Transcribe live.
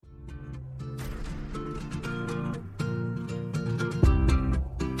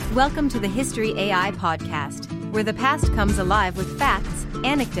Welcome to the History AI podcast, where the past comes alive with facts,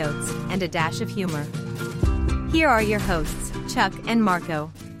 anecdotes, and a dash of humor. Here are your hosts, Chuck and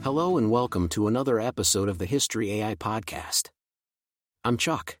Marco. Hello and welcome to another episode of the History AI podcast. I'm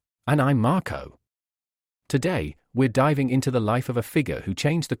Chuck. And I'm Marco. Today, we're diving into the life of a figure who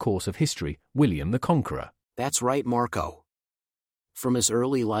changed the course of history, William the Conqueror. That's right, Marco. From his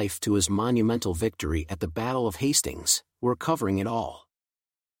early life to his monumental victory at the Battle of Hastings, we're covering it all.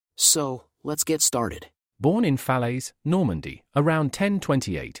 So, let's get started. Born in Falaise, Normandy, around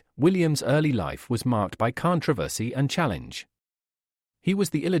 1028, William's early life was marked by controversy and challenge. He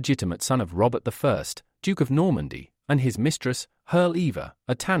was the illegitimate son of Robert I, Duke of Normandy, and his mistress, Earl Eva,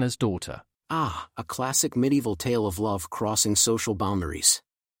 a tanner's daughter. Ah, a classic medieval tale of love crossing social boundaries.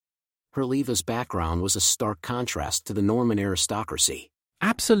 Earl Eva's background was a stark contrast to the Norman aristocracy.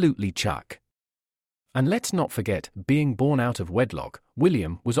 Absolutely, Chuck. And let's not forget, being born out of wedlock,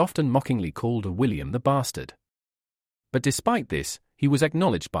 William was often mockingly called a William the Bastard. But despite this, he was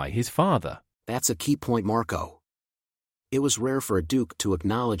acknowledged by his father. That's a key point, Marco. It was rare for a duke to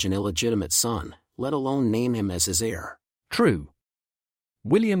acknowledge an illegitimate son, let alone name him as his heir. True.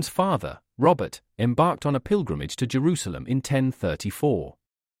 William's father, Robert, embarked on a pilgrimage to Jerusalem in 1034.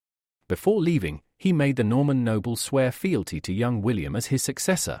 Before leaving, he made the Norman nobles swear fealty to young William as his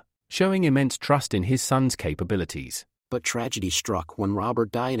successor, showing immense trust in his son's capabilities. But tragedy struck when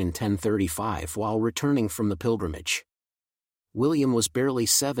Robert died in 1035 while returning from the pilgrimage. William was barely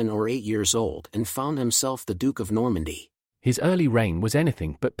 7 or 8 years old and found himself the Duke of Normandy. His early reign was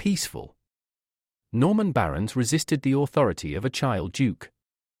anything but peaceful. Norman barons resisted the authority of a child duke.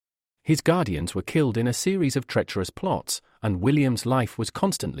 His guardians were killed in a series of treacherous plots, and William's life was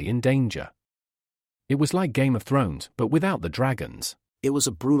constantly in danger. It was like Game of Thrones, but without the dragons. It was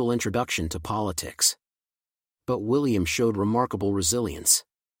a brutal introduction to politics. But William showed remarkable resilience.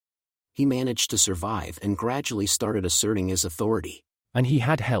 He managed to survive and gradually started asserting his authority. And he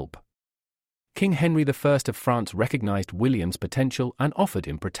had help. King Henry I of France recognized William's potential and offered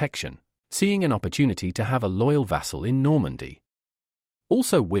him protection, seeing an opportunity to have a loyal vassal in Normandy.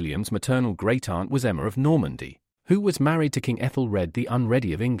 Also, William's maternal great-aunt was Emma of Normandy, who was married to King Ethelred the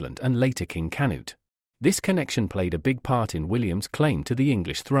Unready of England and later King Canute. This connection played a big part in William's claim to the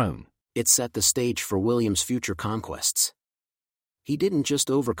English throne. It set the stage for William's future conquests. He didn't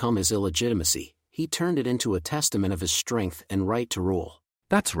just overcome his illegitimacy, he turned it into a testament of his strength and right to rule.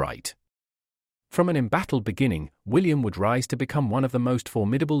 That's right. From an embattled beginning, William would rise to become one of the most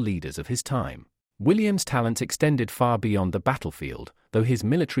formidable leaders of his time. William's talents extended far beyond the battlefield, though his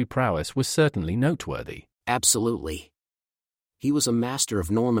military prowess was certainly noteworthy. Absolutely. He was a master of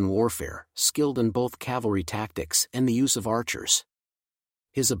Norman warfare, skilled in both cavalry tactics and the use of archers.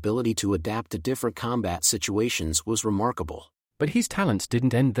 His ability to adapt to different combat situations was remarkable. But his talents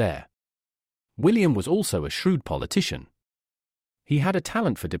didn't end there. William was also a shrewd politician. He had a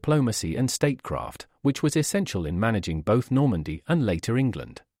talent for diplomacy and statecraft, which was essential in managing both Normandy and later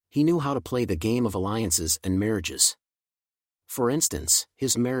England. He knew how to play the game of alliances and marriages. For instance,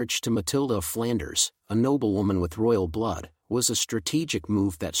 his marriage to Matilda of Flanders, a noblewoman with royal blood, was a strategic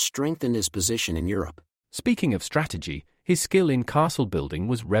move that strengthened his position in Europe. Speaking of strategy, his skill in castle building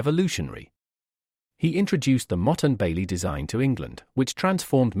was revolutionary. He introduced the Motte and Bailey design to England, which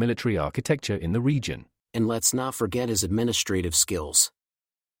transformed military architecture in the region. And let's not forget his administrative skills.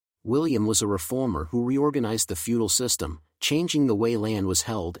 William was a reformer who reorganized the feudal system, changing the way land was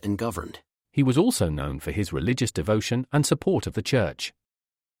held and governed. He was also known for his religious devotion and support of the church.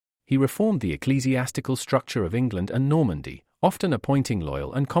 He reformed the ecclesiastical structure of England and Normandy, often appointing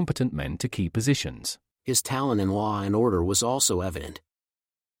loyal and competent men to key positions. His talent in law and order was also evident.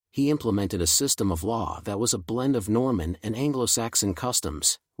 He implemented a system of law that was a blend of Norman and Anglo-Saxon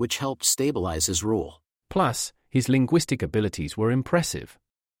customs, which helped stabilize his rule. Plus, his linguistic abilities were impressive.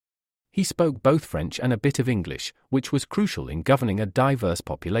 He spoke both French and a bit of English, which was crucial in governing a diverse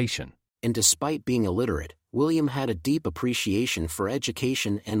population. And despite being illiterate, William had a deep appreciation for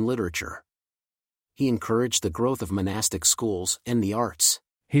education and literature. He encouraged the growth of monastic schools and the arts.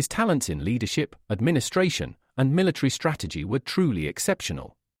 His talents in leadership, administration, and military strategy were truly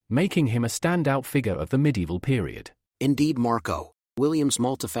exceptional, making him a standout figure of the medieval period. Indeed, Marco, William's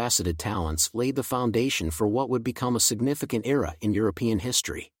multifaceted talents laid the foundation for what would become a significant era in European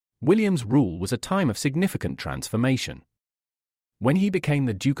history. William's rule was a time of significant transformation. When he became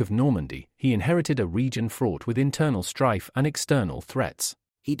the Duke of Normandy, he inherited a region fraught with internal strife and external threats.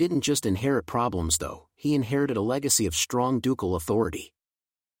 He didn't just inherit problems though, he inherited a legacy of strong ducal authority.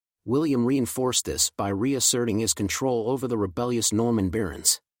 William reinforced this by reasserting his control over the rebellious Norman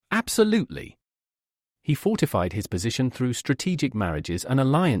barons. Absolutely. He fortified his position through strategic marriages and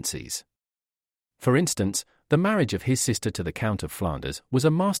alliances. For instance, the marriage of his sister to the Count of Flanders was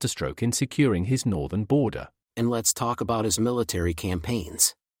a masterstroke in securing his northern border. And let's talk about his military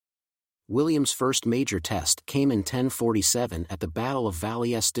campaigns. William's first major test came in 1047 at the Battle of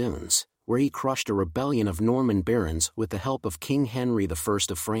Valley-les-Dunes, where he crushed a rebellion of Norman barons with the help of King Henry I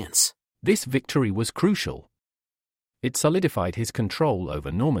of France. This victory was crucial. It solidified his control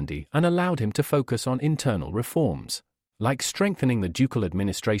over Normandy and allowed him to focus on internal reforms, like strengthening the ducal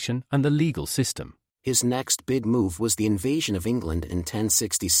administration and the legal system. His next big move was the invasion of England in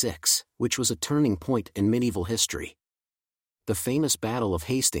 1066, which was a turning point in medieval history. The famous Battle of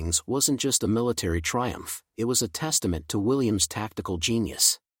Hastings wasn't just a military triumph, it was a testament to William's tactical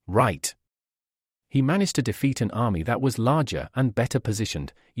genius. Right. He managed to defeat an army that was larger and better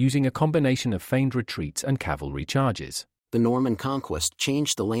positioned, using a combination of feigned retreats and cavalry charges. The Norman conquest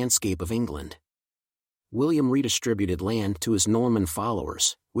changed the landscape of England. William redistributed land to his Norman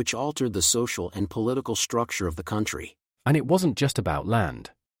followers, which altered the social and political structure of the country. And it wasn't just about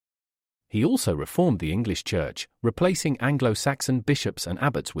land. He also reformed the English church, replacing Anglo-Saxon bishops and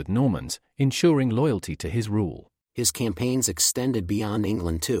abbots with Normans, ensuring loyalty to his rule. His campaigns extended beyond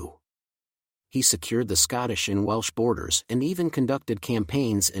England too. He secured the Scottish and Welsh borders and even conducted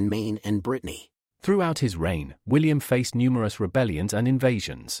campaigns in Maine and Brittany. Throughout his reign, William faced numerous rebellions and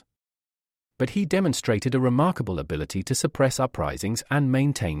invasions. But he demonstrated a remarkable ability to suppress uprisings and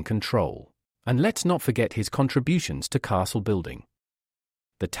maintain control. And let's not forget his contributions to castle building.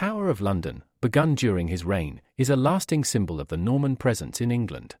 The Tower of London, begun during his reign, is a lasting symbol of the Norman presence in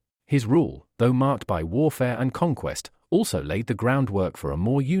England. His rule, though marked by warfare and conquest, also laid the groundwork for a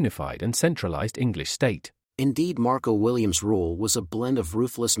more unified and centralized English state. Indeed, Marco William's rule was a blend of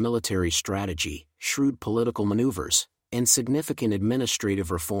ruthless military strategy, shrewd political maneuvers, and significant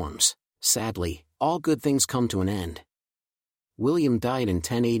administrative reforms. Sadly, all good things come to an end. William died in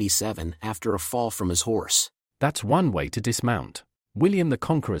 1087 after a fall from his horse. That's one way to dismount. William the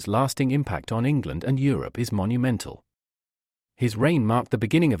Conqueror's lasting impact on England and Europe is monumental. His reign marked the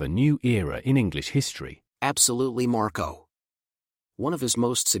beginning of a new era in English history. Absolutely, Marco. One of his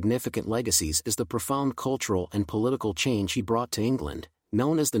most significant legacies is the profound cultural and political change he brought to England,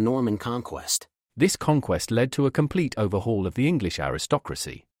 known as the Norman Conquest. This conquest led to a complete overhaul of the English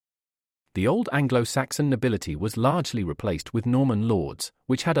aristocracy. The old Anglo-Saxon nobility was largely replaced with Norman lords,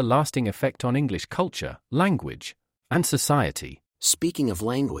 which had a lasting effect on English culture, language, and society. Speaking of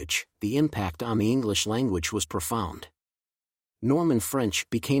language, the impact on the English language was profound. Norman French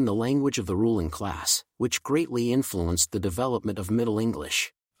became the language of the ruling class, which greatly influenced the development of Middle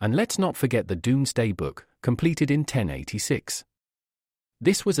English. And let's not forget the Domesday Book, completed in 1086.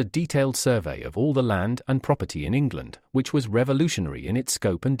 This was a detailed survey of all the land and property in England, which was revolutionary in its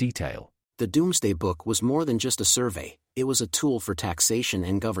scope and detail. The Domesday Book was more than just a survey, it was a tool for taxation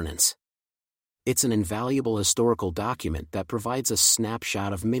and governance. It's an invaluable historical document that provides a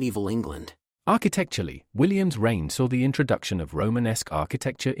snapshot of medieval England. Architecturally, William's reign saw the introduction of Romanesque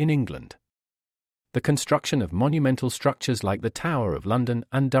architecture in England. The construction of monumental structures like the Tower of London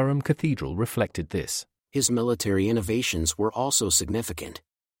and Durham Cathedral reflected this. His military innovations were also significant.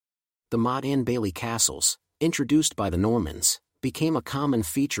 The Motte and Bailey castles, introduced by the Normans, became a common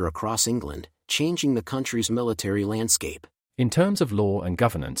feature across England, changing the country's military landscape. In terms of law and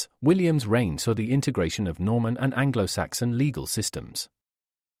governance, William's reign saw the integration of Norman and Anglo-Saxon legal systems.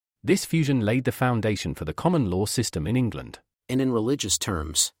 This fusion laid the foundation for the common law system in England. And in religious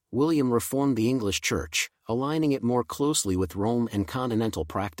terms, William reformed the English Church, aligning it more closely with Rome and continental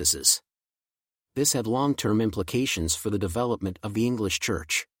practices. This had long-term implications for the development of the English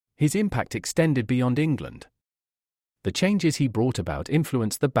Church. His impact extended beyond England. The changes he brought about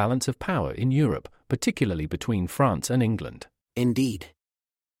influenced the balance of power in Europe, particularly between France and England. Indeed.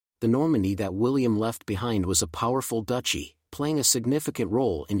 The Normandy that William left behind was a powerful duchy, playing a significant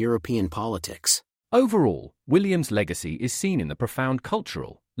role in European politics. Overall, William's legacy is seen in the profound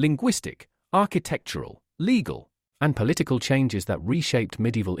cultural, linguistic, architectural, legal, and political changes that reshaped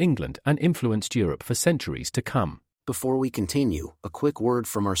medieval England and influenced Europe for centuries to come. Before we continue, a quick word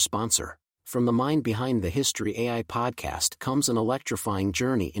from our sponsor. From the mind behind the History AI podcast comes an electrifying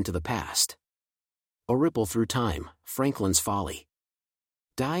journey into the past. A ripple through time, Franklin's Folly.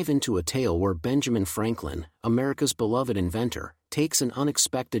 Dive into a tale where Benjamin Franklin, America's beloved inventor, takes an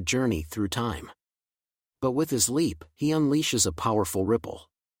unexpected journey through time. But with his leap, he unleashes a powerful ripple.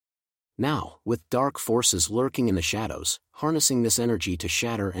 Now, with dark forces lurking in the shadows, harnessing this energy to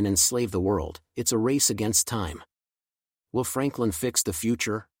shatter and enslave the world, it's a race against time. Will Franklin fix the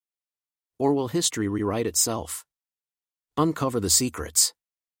future? Or will history rewrite itself? Uncover the secrets.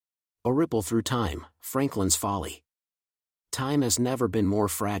 A Ripple Through Time, Franklin's Folly. Time has never been more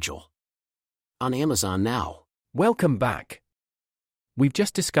fragile. On Amazon now. Welcome back. We've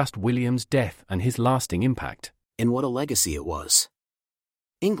just discussed William's death and his lasting impact. And what a legacy it was.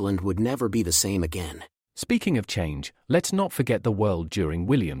 England would never be the same again. Speaking of change, let's not forget the world during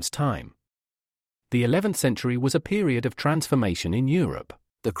William's time. The 11th century was a period of transformation in Europe.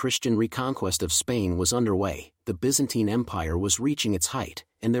 The Christian reconquest of Spain was underway, the Byzantine Empire was reaching its height,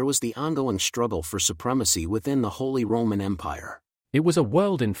 and there was the ongoing struggle for supremacy within the Holy Roman Empire. It was a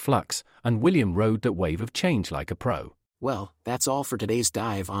world in flux, and William rode that wave of change like a pro. Well, that's all for today's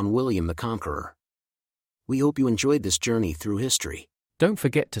dive on William the Conqueror. We hope you enjoyed this journey through history. Don't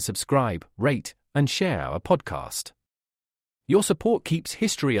forget to subscribe, rate, and share our podcast. Your support keeps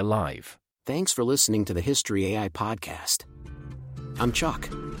history alive. Thanks for listening to the History AI podcast. I'm Chuck.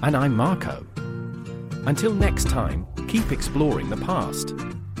 And I'm Marco. Until next time, keep exploring the past.